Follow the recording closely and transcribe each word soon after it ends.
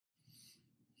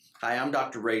Hi, I'm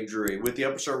Dr. Ray Drury with the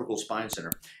Upper Cervical Spine Center.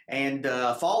 And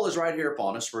fall is right here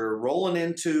upon us. We're rolling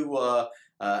into a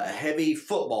heavy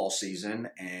football season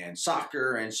and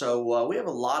soccer. And so we have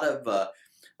a lot of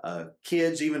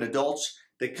kids, even adults,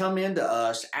 that come into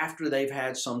us after they've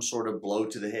had some sort of blow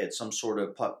to the head, some sort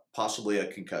of possibly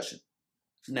a concussion.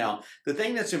 Now, the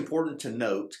thing that's important to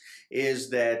note is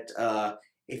that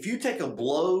if you take a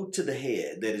blow to the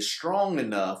head that is strong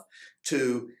enough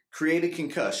to create a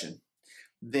concussion,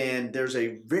 then there's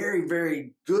a very,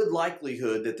 very good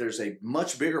likelihood that there's a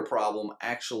much bigger problem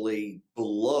actually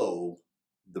below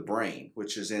the brain,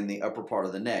 which is in the upper part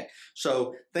of the neck.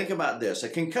 So think about this. A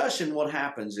concussion, what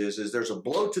happens is there's a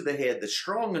blow to the head that's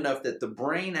strong enough that the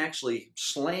brain actually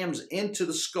slams into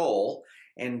the skull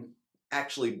and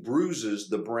actually bruises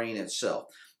the brain itself.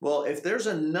 Well, if there's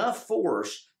enough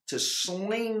force to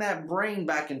sling that brain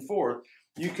back and forth,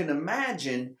 you can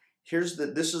imagine,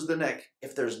 this is the neck.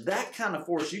 If there's that kind of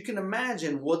force, you can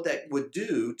imagine what that would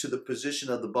do to the position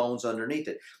of the bones underneath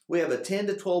it. We have a 10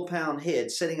 to 12 pound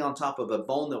head sitting on top of a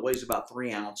bone that weighs about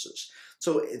 3 ounces.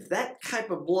 So if that type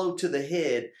of blow to the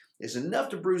head is enough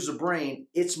to bruise the brain,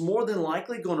 it's more than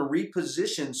likely going to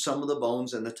reposition some of the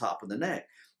bones in the top of the neck.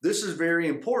 This is very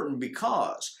important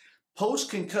because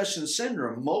post-concussion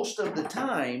syndrome, most of the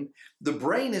time, the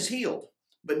brain is healed.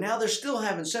 But now they're still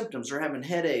having symptoms. They're having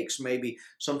headaches, maybe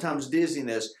sometimes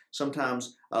dizziness,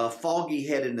 sometimes foggy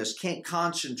headedness, can't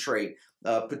concentrate,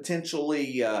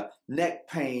 potentially neck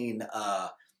pain,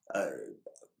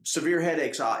 severe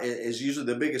headaches is usually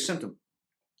the biggest symptom.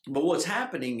 But what's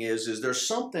happening is there's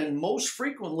something most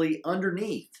frequently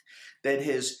underneath that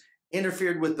has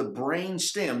interfered with the brain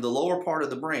stem, the lower part of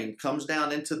the brain, comes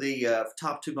down into the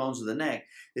top 2 bones of the neck.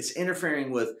 It's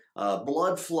interfering with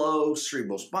blood flow,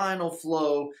 cerebrospinal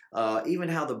flow, even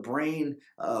how the brain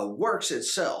works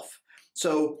itself.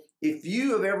 So if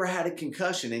you have ever had a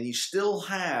concussion and you still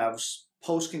have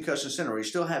post-concussion syndrome, you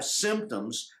still have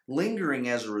symptoms lingering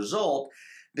as a result,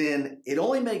 then it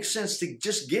only makes sense to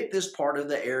just get this part of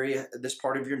the area, this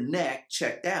part of your neck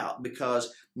checked out,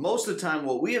 because most of the time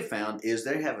what we have found is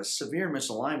they have a severe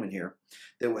misalignment here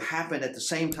that will happen at the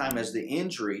same time as the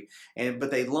injury,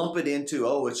 but they lump it into,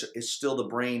 oh, it's still the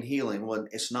brain healing. Well,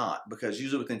 it's not, because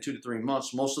usually within 2 to 3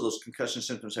 months, most of those concussion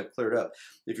symptoms have cleared up.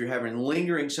 If you're having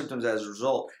lingering symptoms as a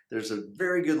result, there's a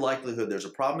very good likelihood there's a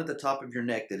problem at the top of your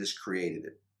neck that has created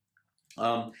it.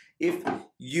 If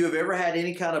you have ever had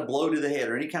any kind of blow to the head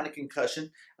or any kind of concussion,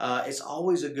 it's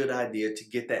always a good idea to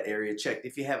get that area checked.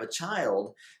 If you have a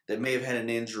child that may have had an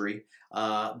injury,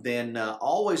 then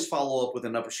always follow up with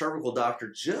an upper cervical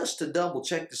doctor just to double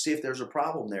check to see if there's a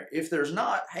problem there. If there's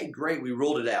not, hey, great, we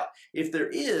ruled it out. If there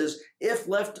is, if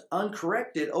left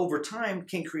uncorrected over time,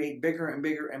 can create bigger and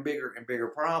bigger and bigger and bigger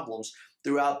problems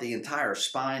throughout the entire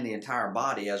spine, the entire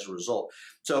body as a result.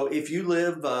 So if you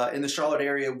live in the Charlotte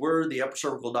area, we're the Upper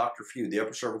Cervical Doctor for you. The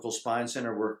Upper Cervical Spine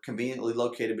Center, we're conveniently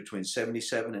located between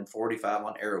 77 and 45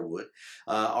 on Arrowwood.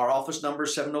 Our office number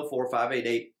is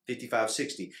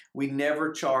 704-588-5560. We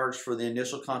never charge for the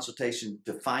initial consultation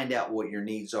to find out what your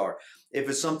needs are. If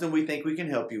it's something we think we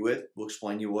can help you with, we'll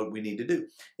explain you what we need to do.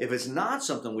 If it's not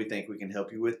something we think we can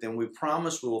help you with, then we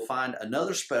promise we will find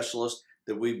another specialist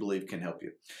that we believe can help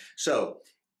you. So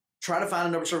try to find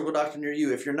an upper cervical doctor near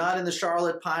you. If you're not in the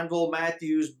Charlotte, Pineville,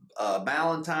 Matthews,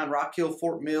 Ballantyne, Rock Hill,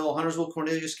 Fort Mill, Huntersville,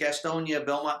 Cornelius, Gastonia,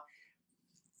 Belmont,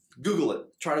 Google it.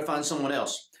 Try to find someone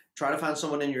else. Try to find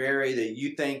someone in your area that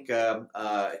you think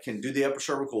can do the upper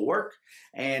cervical work,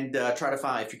 and try to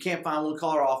find, if you can't find one, call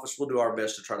our office. We'll do our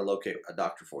best to try to locate a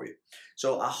doctor for you.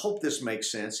 So I hope this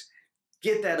makes sense.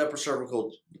 Get that upper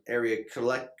cervical area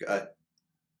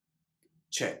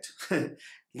checked.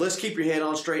 Let's keep your head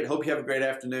on straight. Hope you have a great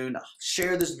afternoon.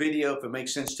 Share this video if it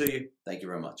makes sense to you. Thank you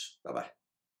very much. Bye-bye.